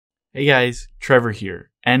Hey guys, Trevor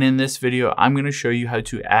here, and in this video I'm going to show you how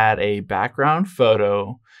to add a background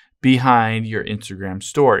photo behind your Instagram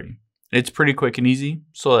story. It's pretty quick and easy,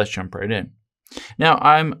 so let's jump right in. Now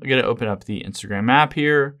I'm going to open up the Instagram app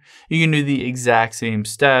here. You can do the exact same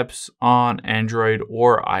steps on Android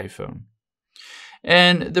or iPhone.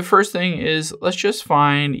 And the first thing is, let's just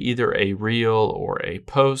find either a reel or a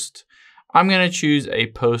post. I'm going to choose a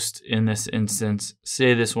post in this instance,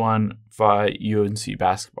 say this one by UNC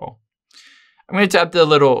basketball. I'm going to tap the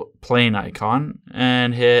little plane icon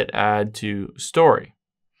and hit add to story.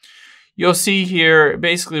 You'll see here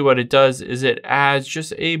basically what it does is it adds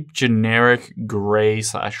just a generic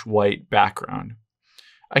gray/white background.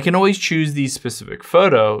 I can always choose the specific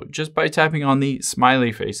photo just by tapping on the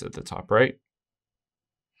smiley face at the top right.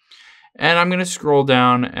 And I'm going to scroll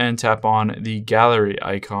down and tap on the gallery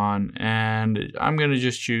icon, and I'm going to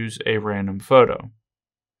just choose a random photo.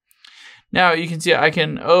 Now you can see I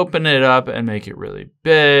can open it up and make it really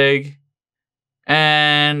big,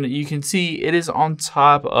 and you can see it is on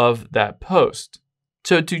top of that post.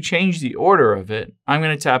 So to change the order of it, I'm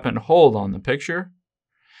going to tap and hold on the picture,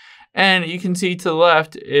 and you can see to the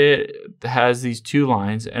left it has these two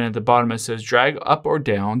lines, and at the bottom it says drag up or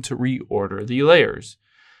down to reorder the layers.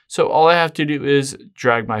 So all I have to do is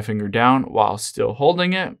drag my finger down while still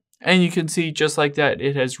holding it. And you can see just like that,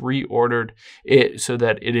 it has reordered it so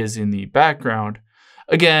that it is in the background.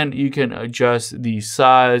 Again, you can adjust the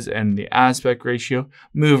size and the aspect ratio,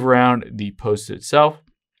 move around the post itself,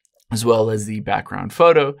 as well as the background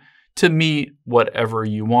photo to meet whatever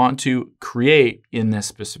you want to create in this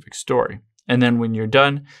specific story. And then when you're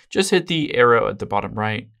done, just hit the arrow at the bottom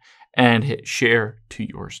right and hit share to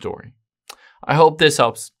your story. I hope this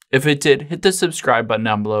helps. If it did, hit the subscribe button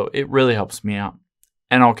down below. It really helps me out.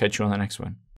 And I'll catch you on the next one.